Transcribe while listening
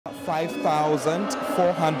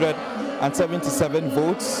5,477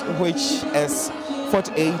 votes, which is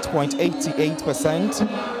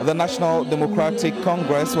 48.88%. The National Democratic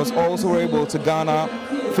Congress was also able to garner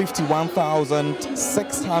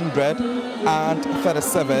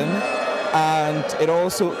 51,637, and it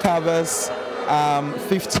also covers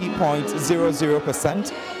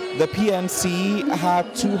 50.00%. The PNC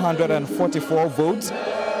had 244 votes,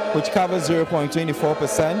 which covers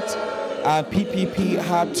 0.24%, and PPP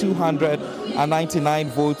had 299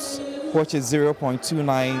 votes, which is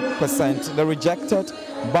 0.29%. The rejected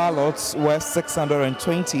ballots were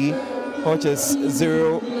 620, which is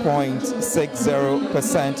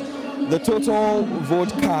 0.60%. The total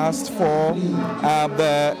vote cast for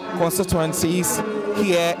the constituencies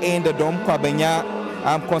here in the Dome Kwabenya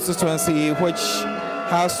constituency, which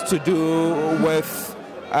has to do with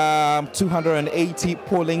 280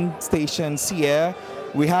 polling stations here.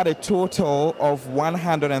 We had a total of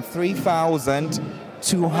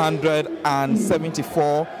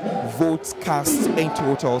 103,274 votes cast in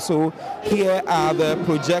total. So here are the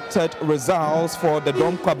projected results for the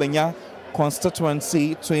Dome Kwabenya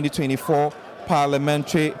constituency 2024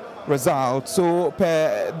 parliamentary results. So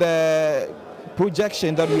per the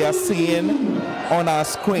projection that we are seeing on our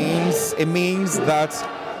screens, it means that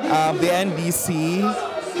the NDC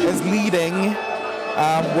is leading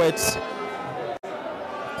with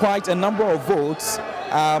quite a number of votes.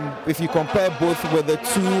 If you compare both with the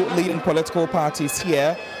two leading political parties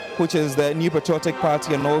here, which is the New Patriotic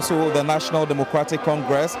Party and also the National Democratic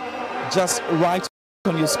Congress, just right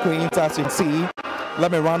on your screens as you can see.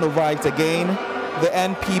 Let me run over it again. The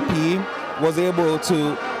NPP was able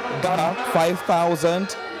to garner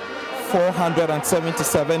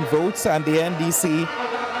 5,477 votes, and the NDC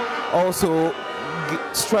also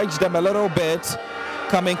stretched them a little bit,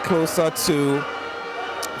 coming closer to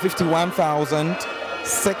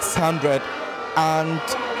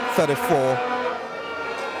 51,634.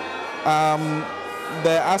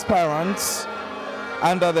 The aspirants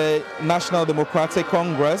under the National Democratic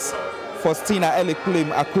Congress, Fraustina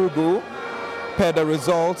Elipklim Akurugu, per the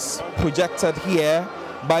results projected here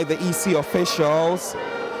by the EC officials,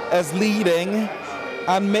 is leading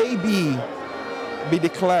and maybe be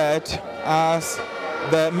declared as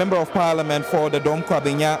the Member of Parliament for the Dome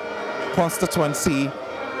Kwabenya constituency.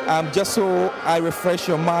 Just so I refresh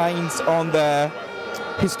your minds on the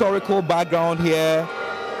historical background here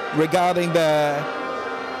regarding the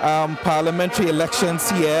parliamentary elections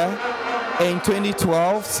here. In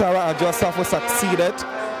 2012, Sarah Adjosafo succeeded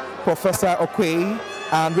Professor Okwe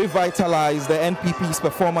and revitalized the NPP's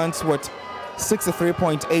performance with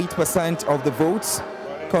 63.8% of the votes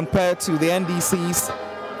compared to the NDC's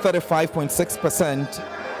 35.6%.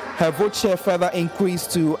 Her vote share further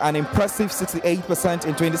increased to an impressive 68%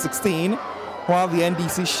 in 2016, while the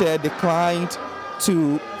NDC share declined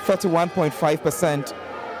to 31.5%.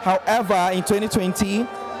 However, in 2020,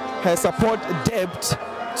 her support dipped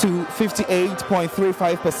to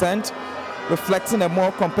 58.35%, reflecting a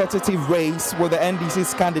more competitive race with the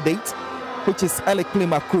NDC's candidate, which is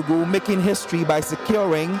Elipklim Akurugu, making history by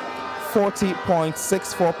securing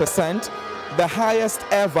 40.64%, the highest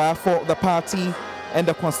ever for the party and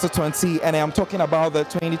the constituency, and I am talking about the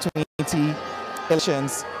 2020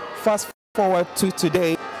 elections. Fast forward to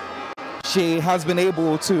today, she has been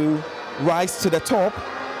able to rise to the top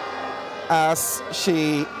as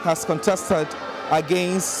she has contested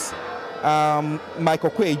against Michael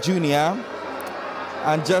Okwe Jr.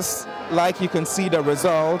 And just like you can see the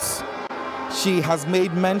results, she has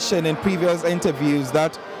made mention in previous interviews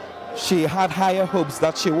that she had higher hopes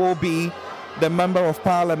that she will be the Member of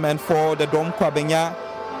Parliament for the Dome Kwabenya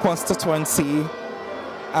constituency.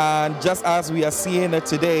 And just as we are seeing it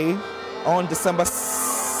today, on December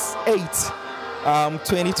 8th,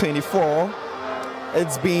 2024,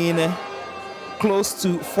 it's been close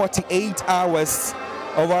to 48 hours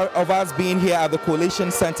of us being here at the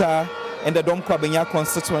Coalition Center in the Dome Kwabenya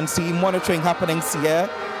constituency, monitoring happenings here.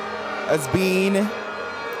 It's been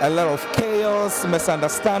a lot of chaos,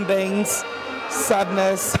 misunderstandings,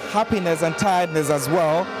 sadness, happiness, and tiredness as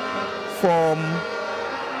well from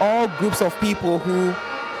all groups of people who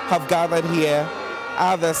have gathered here.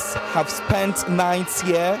 Others have spent nights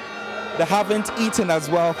here. They haven't eaten as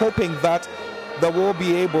well, hoping that they will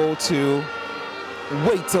be able to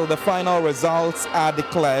wait till the final results are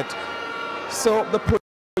declared. So the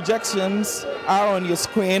projections are on your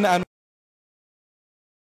screen, and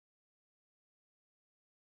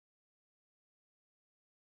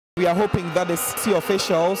we are hoping that the city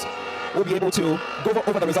officials will be able to go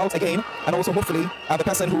over the results again, and also hopefully the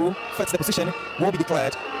person who fits the position will be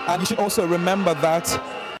declared. And you should also remember that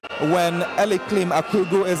when Elipklim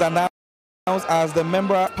Akurugu is announced as the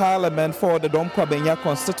Member of Parliament for the Dome Kwabenya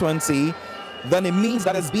constituency, then it means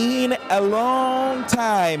that it's been a long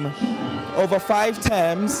time, over 5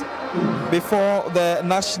 terms, before the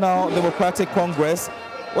National Democratic Congress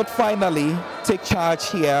would finally take charge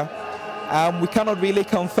here. We cannot really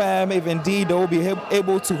confirm if indeed they will be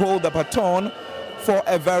able to hold the baton for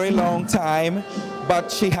a very long time,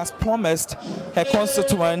 but she has promised her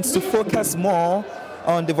constituents to focus more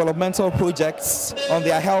on developmental projects, on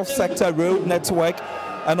their health sector, road network,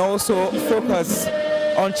 and also focus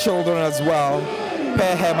on children as well,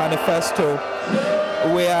 per her manifesto.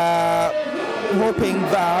 We are hoping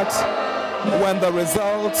that when the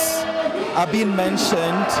results are being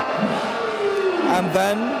mentioned and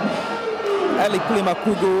then Elipklim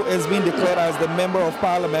Akurugu is being declared as the Member of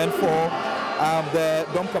Parliament for the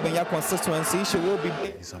Dome Kwabenya constituency, she will be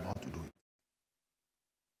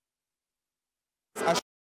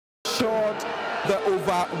assured the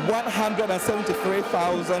over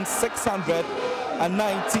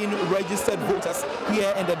 173,619 registered voters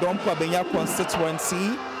here in the Dome Kwabenya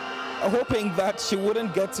constituency, hoping that she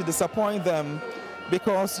wouldn't get to disappoint them,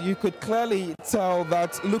 because you could clearly tell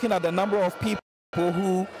that looking at the number of people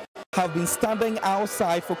who have been standing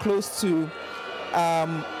outside for close to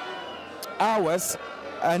hours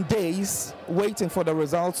and days waiting for the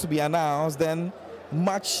results to be announced, then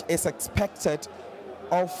much is expected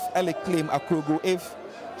of Elipklim Akurugu if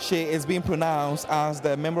she is being pronounced as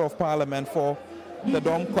the Member of Parliament for the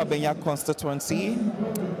Dome Kwabenya constituency.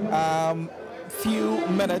 Few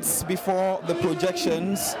minutes before the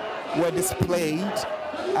projections were displayed,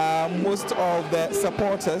 most of the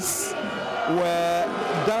supporters were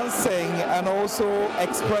dancing and also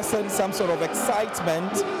expressing some sort of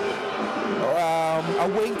excitement,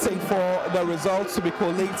 awaiting for the results to be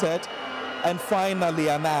collated and finally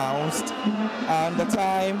announced. And the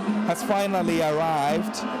time has finally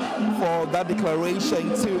arrived for that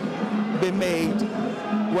declaration to be made.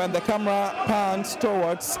 When the camera pans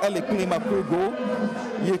towards Elipklim Akurugu,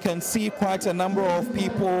 you can see quite a number of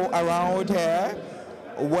people around her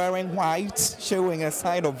wearing white, showing a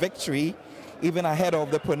sign of victory even ahead of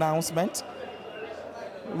the pronouncement.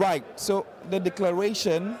 Right, so the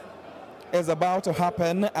declaration is about to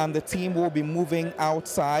happen and the team will be moving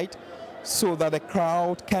outside so that the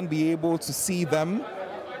crowd can be able to see them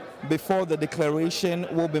before the declaration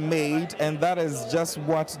will be made, and that is just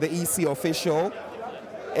what the EC official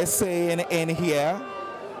is saying in here.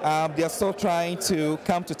 They are still trying to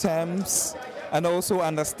come to terms and also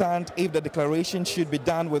understand if the declaration should be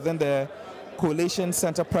done within the Coalition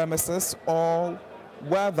Center premises or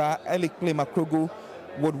whether Elipklim Akurugu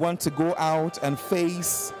would want to go out and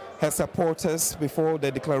face her supporters before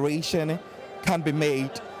the declaration can be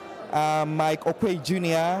made. Mike Okwe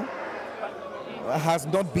Jr. has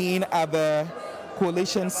not been at the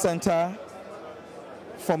Coalition Center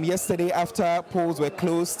from yesterday after polls were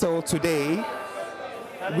closed till today.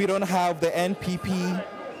 We don't have the NPP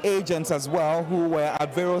agents as well who were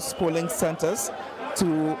at various polling centers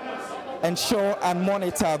to ensure and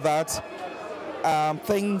monitor that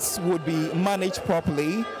things would be managed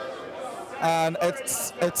properly. And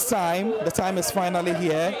it's time, the time is finally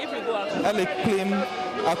here. Elipklim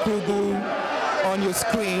Akurugu on your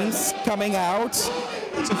screens coming out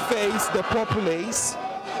to face the populace,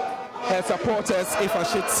 her supporters, if I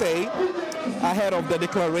should say, ahead of the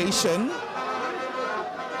declaration.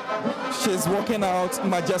 She's walking out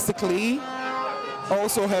majestically.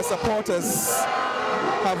 Also, her supporters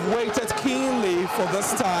have waited keenly for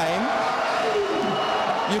this time.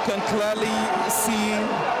 You can clearly see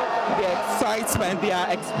the excitement they are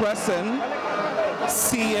expressing,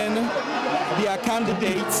 seeing their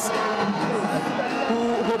candidates who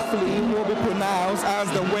hopefully will be pronounced as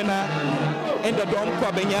the winner in the Dome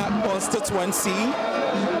Kwabenya constituency.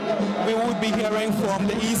 We will be hearing from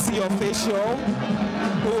the EC official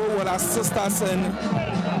who will assist us in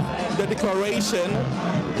the declaration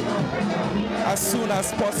as soon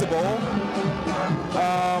as possible.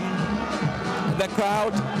 The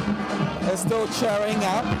crowd is still cheering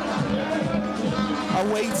up,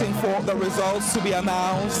 awaiting for the results to be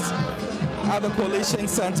announced at the Coalition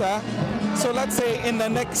Center. So let's say in the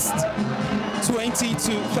next 20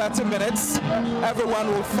 to 30 minutes, everyone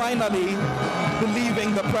will finally be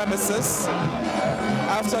leaving the premises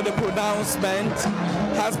after the pronouncement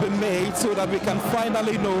has been made, so that we can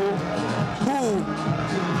finally know who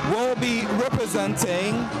will be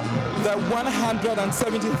representing the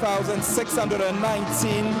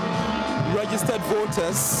 170,619 registered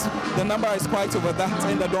voters. The number is quite over that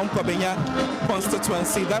in the Dome Kwabenya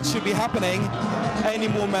constituency. That should be happening any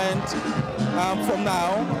moment from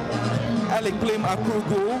now. Elipklim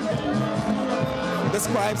Akurugu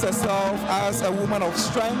describes herself as a woman of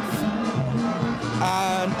strength,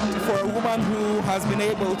 and for a woman who has been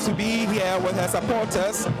able to be here with her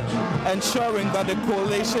supporters, ensuring that the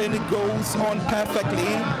coalition goes on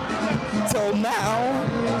perfectly till now,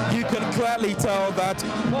 you can clearly tell that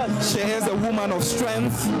she is a woman of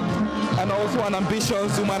strength and also an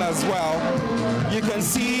ambitious woman as well. You can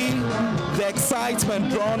see the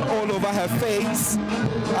excitement drawn all over her face.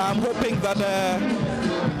 I'm hoping that the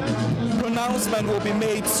pronouncement will be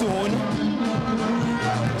made soon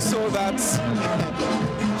so that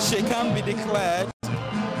she can be declared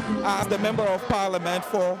as the Member of Parliament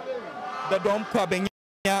for the Dome Kwabenya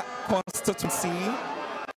constituency.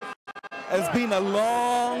 It's been a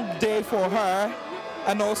long day for her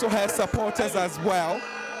and also her supporters as well.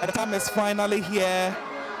 And the time is finally here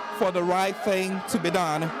for the right thing to be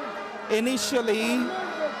done. Initially,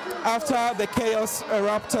 after the chaos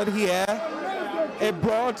erupted here, it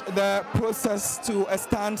brought the process to a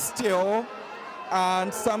standstill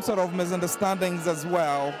and some sort of misunderstandings as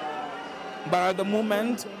well. But at the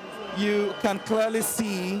moment, you can clearly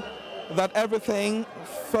see that everything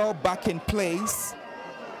fell back in place,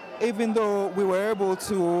 even though we were able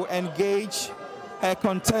to engage a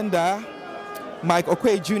contender, Mike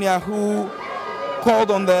Okwe Jr., who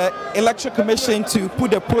called on the Election Commission to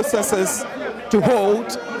put the processes to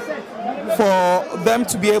hold for them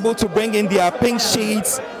to be able to bring in their pink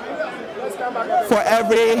sheets for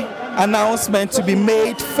every announcement to be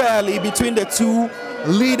made fairly between the two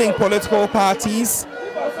leading political parties.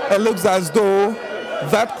 It looks as though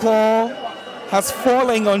that call has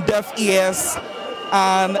fallen on deaf ears,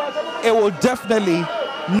 and it will definitely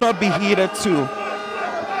not be heeded to.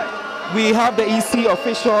 We have the EC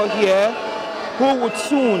official here who would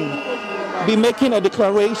soon be making a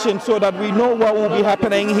declaration so that we know what will be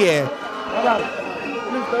happening here.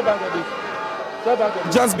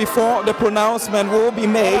 Just before the pronouncement will be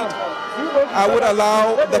made, I would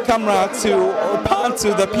allow the camera to pan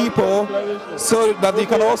to the people so that they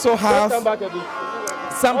can also have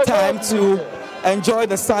some time to enjoy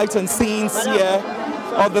the sights and scenes here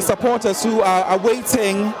of the supporters who are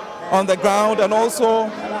awaiting on the ground, and also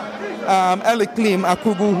Elipklim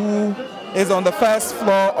Akurugu, who is on the first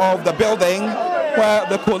floor of the building where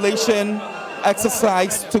the coalition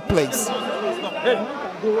exercise took place. Hey,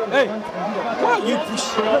 why are you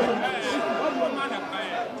pushing?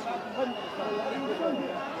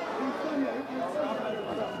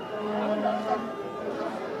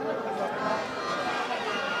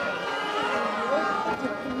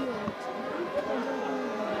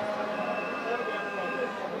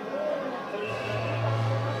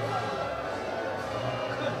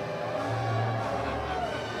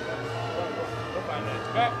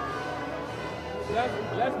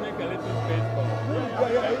 Let's make a little space for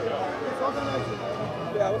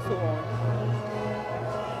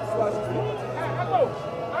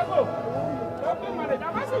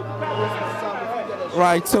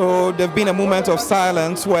Right, so there's been a moment of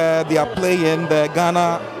silence where they are playing the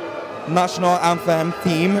Ghana national anthem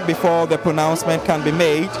theme before the pronouncement can be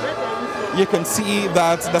made. You can see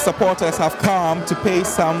that the supporters have come to pay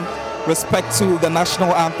some respect to the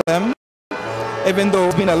national anthem. Even though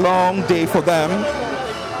it's been a long day for them,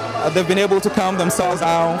 they've been able to calm themselves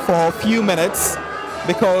down for a few minutes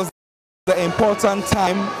because the important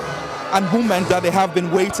time and moment that they have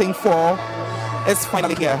been waiting for is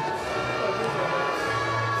finally here.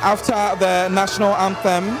 After the national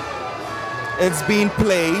anthem is being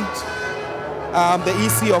played, the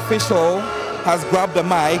EC official has grabbed the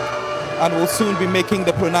mic and will soon be making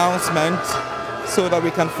the pronouncement so that we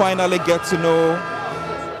can finally get to know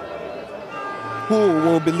who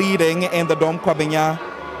will be leading in the Dome Kwabenya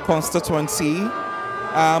constituency.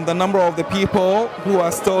 The number of the people who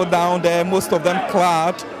are still down there, most of them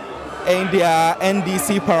clad in their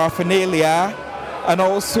NDC paraphernalia and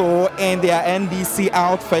also in their NDC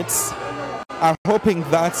outfits, are hoping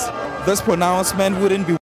that this pronouncement wouldn't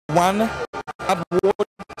be one that would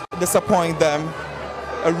disappoint them.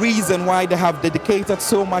 A reason why they have dedicated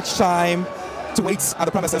so much time to wait at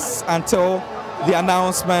the premises until the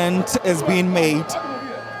announcement is being made.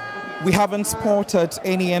 We haven't spotted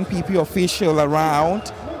any NPP official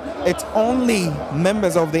around. It's only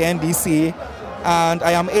members of the NDC, and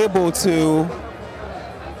I am able to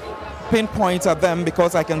pinpoint at them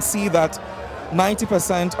because I can see that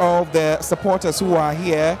 90% of the supporters who are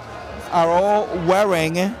here are all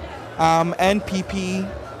wearing NPP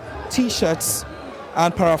t-shirts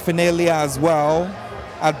and paraphernalia as well,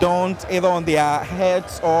 adorned either on their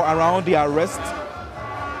heads or around their wrists,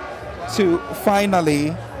 to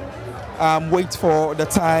finally wait for the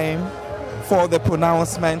time for the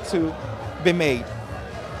pronouncement to be made.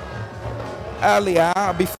 Earlier,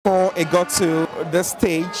 before it got to this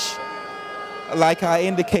stage, like I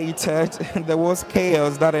indicated, there was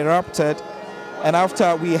chaos that erupted, and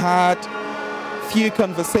after we had few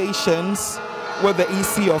conversations with the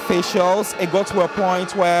EC officials, it got to a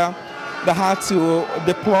point where they had to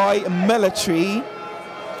deploy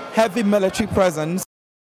heavy military presence.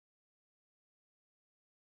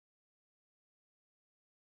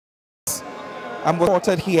 I'm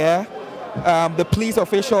reported here. The police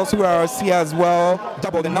officials who are here as well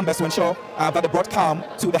doubled in numbers to ensure that they brought calm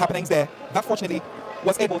to the happenings there. That fortunately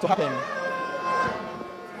was able to happen.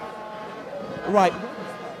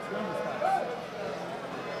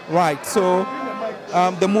 Right, so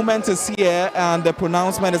the movement is here and the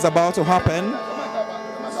pronouncement is about to happen.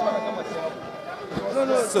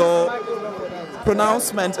 So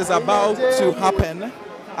pronouncement is about to happen,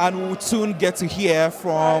 and we will soon get to hear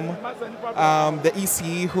from the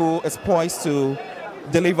EC, who is poised to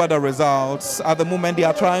deliver the results. At the moment, they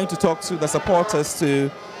are trying to talk to the supporters to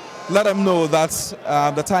let them know that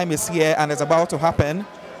the time is here and it's about to happen.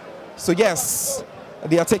 So yes,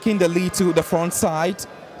 they are taking the lead to the front side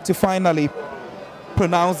to finally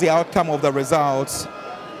pronounce the outcome of the results.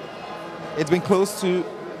 It's been close to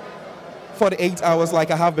 48 hours, like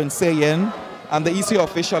I have been saying, and the EC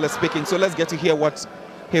official is speaking. So let's get to hear what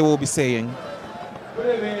he will be saying.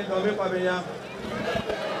 Good evening, Dome Kwabenya.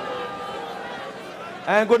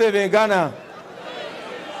 And good evening, Ghana.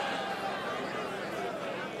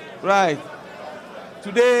 Right.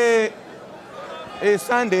 Today is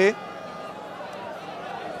Sunday.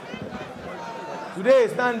 Today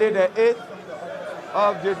is Sunday, the 8th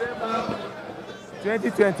of December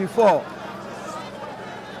 2024.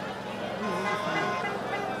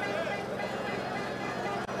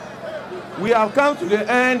 We have come to the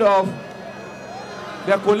end of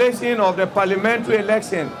the collation of the parliamentary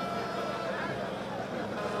election.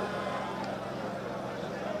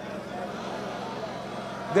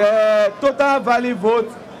 The total valid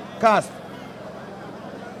vote cast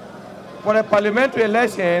for the parliamentary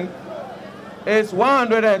election is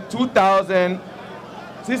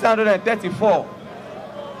 102,634.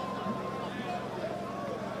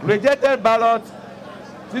 Rejected ballot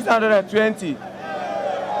 620.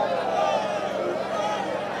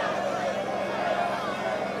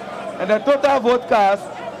 And the total vote cast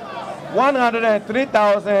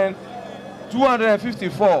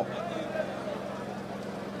 103,254.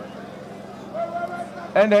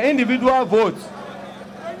 And the individual votes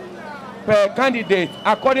per candidate,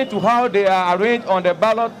 according to how they are arranged on the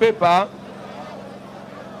ballot paper,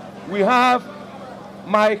 we have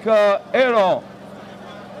Michael Aaron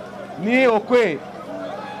Ni Okwe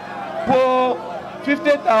for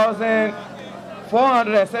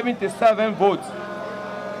 50,477 votes.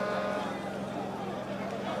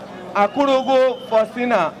 Akurugu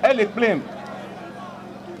Fraustina Elipklim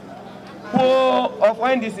of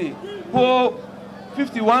NDC for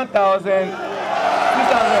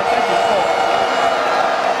 51,634.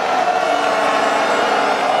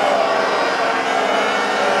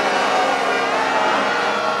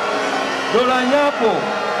 Doranyapo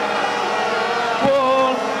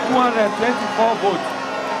for 224 votes.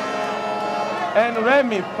 And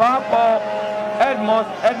Remy Papa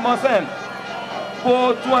Edmondson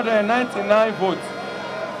for 299 votes.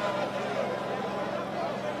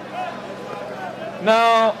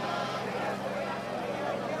 Now,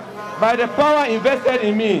 by the power invested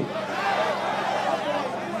in me,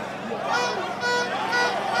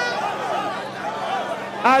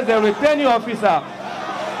 as the returning officer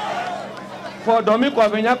for Dome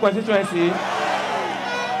Kwabenya constituency,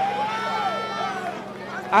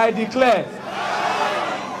 I declare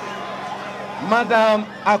Madam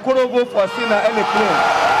Akurugu Fraustina Elipklim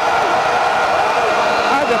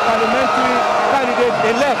as the parliamentary candidate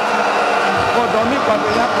elect for Dome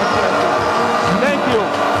Kwabenya constituency. Thank you.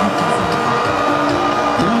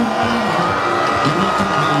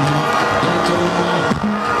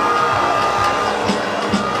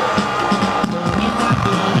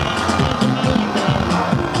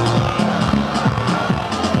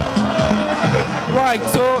 Right,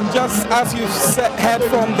 so just as you heard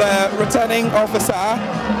from the returning officer,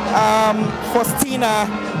 Fraustina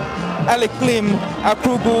Elipklim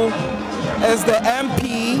Akurugu is the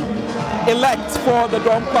MP elect for the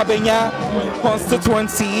Dome Kwabenya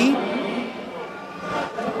constituency.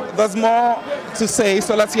 There's more to say,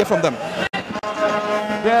 so let's hear from them.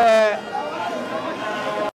 The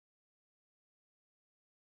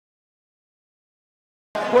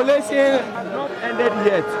collation has not ended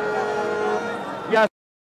yet. We are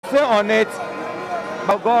still on it,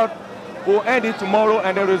 but God will end it tomorrow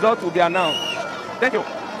and the result will be announced. Thank you.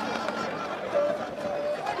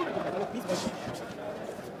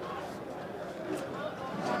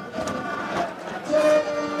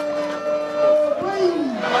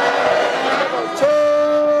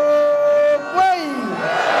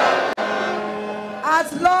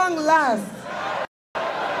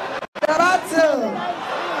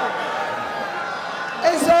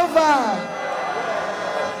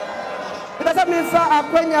 besa me fa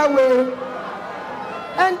Akwenya we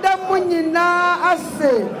enda munyina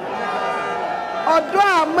ase odo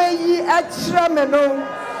a mayi a kire me no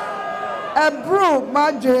ebru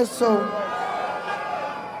madwe so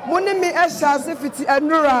muni mi ehase fiti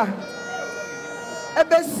anura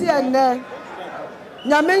ebesi ene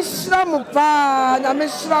nyame nhiramu pa nyame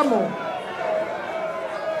nhiramu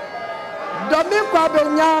Dome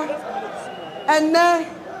Kwabenya ene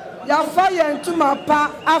ya fa yentuma pa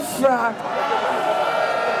afra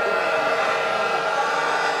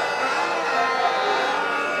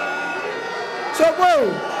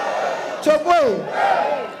Chobwe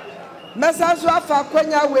message afa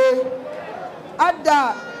Akwenya we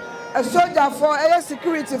ada a soldier for a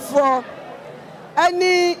security for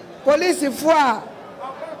any police for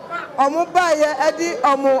omo baye edi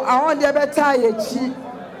omo awon de beta ye chi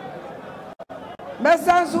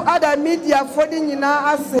message ada media for the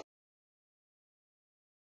nyina ase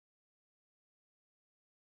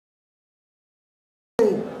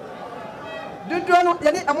no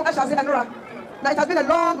yeni amu ashase anura na it has been a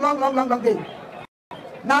long day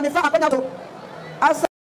na me fa Akwenya to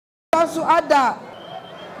asasu ada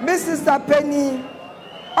Mrs. Penny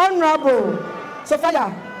Honorable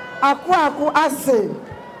Sophia Aku ase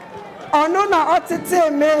ono na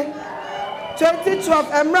otete me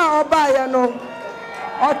 2012 emra obaye no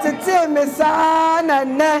otete me sa na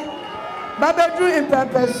ne babedru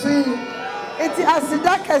impepesi iti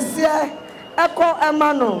asida kese eko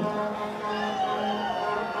emano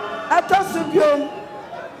atosubio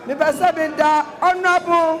me pesa be da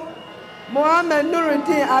Honorable Mohammed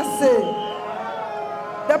Nuruddin ase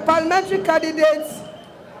the parliamentary candidate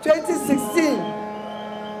 2016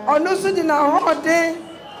 onusu dina hode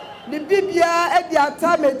the bibia e di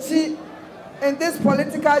atamechi in this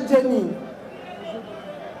political journey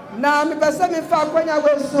na me pesa me fa Akwenya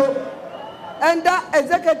we so and that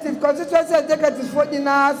executive constituency executive for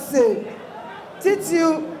dina say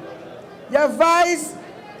titiu your vice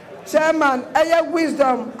chairman Eye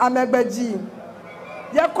Wisdom Amegbeji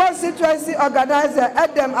your constituency organizer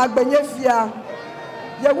Edem Agbenyefia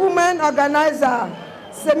your women organizer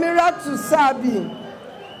Semira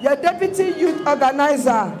Tusabi your deputy youth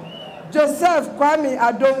organizer Joseph Kwame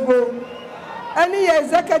Adongo any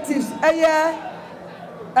executives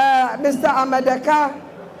Mr. Amadeka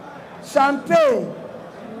Champagne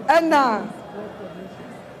Enna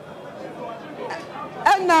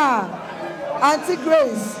Auntie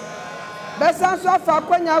Grace Besanso for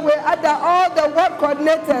Akwenya we other all the work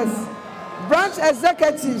coordinators branch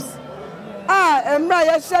executives emra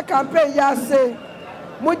ye share campaign ya say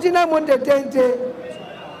mujina munde dende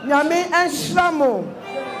nyame enhramo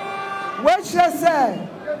we share say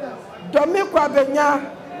Dome Kwabenya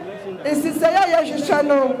isise ya ye hwehwe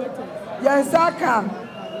no yensaka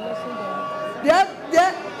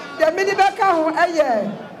the minibeka ho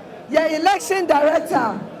ye election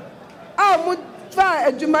director mu fa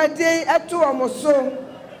adwumaden eto omoso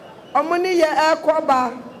omuni ye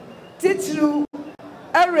ekoba titru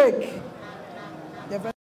Eric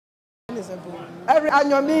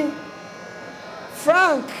Anyomi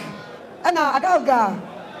Frank ana Adalga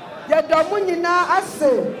ye domu nyina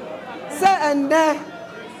ase se enne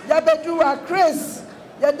ye bedu a Chris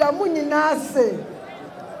ye domu nyina ase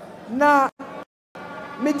na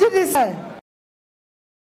me didi se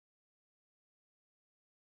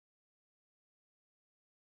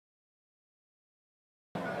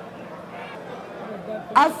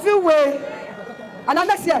I feel way and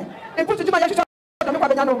next year in put to do my Dome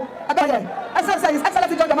Kwabenya no abaye excellency is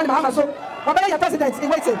excellency John Dramani Mahama so wabaya your president in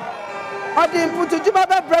waiting or the put to do my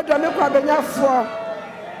bread Dome Kwabenya for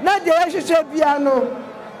na de hwehwe bia no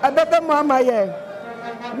abebe mo amaye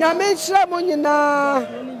nyame nhira mo nyina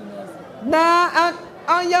na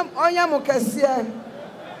onyam kese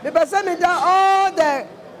me pese me da all the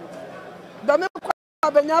Dome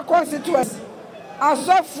Kwabenya constituents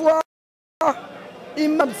asofo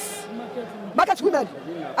imams market women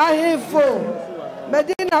ahefo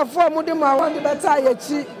medina for mudimu awon de beta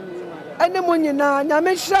yechi ene munyina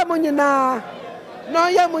nyame hira munyina no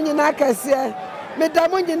ye munyina kese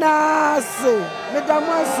medamu nyina ase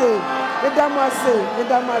medamu ase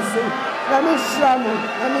nyame hira mu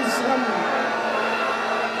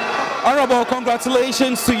Honorable,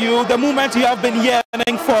 congratulations to you. The movement you have been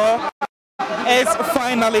yearning for is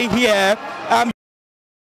finally here.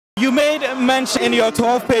 You made mention in your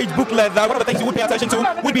 12-page booklet that one of the things you would pay attention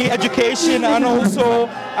to would be education and also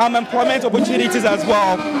employment opportunities as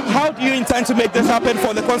well. How do you intend to make this happen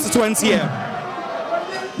for the constituency here?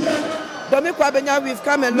 Dome Kwabenya, we've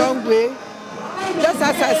come a long way. Just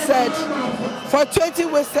as I said, for 20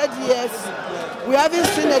 wasted years, We haven't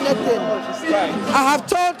seen anything. I have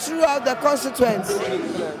told throughout the constituents.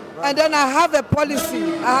 And then I have a policy.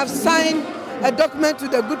 I have signed a document to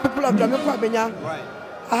the good people of Dome Kwabenya.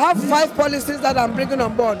 I have 5 policies that I'm bringing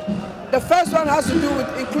on board. The first one has to do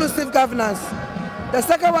with inclusive governance. The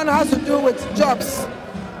second one has to do with jobs.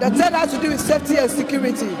 The third has to do with safety and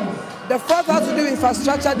security. The fourth has to do with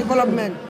infrastructure development.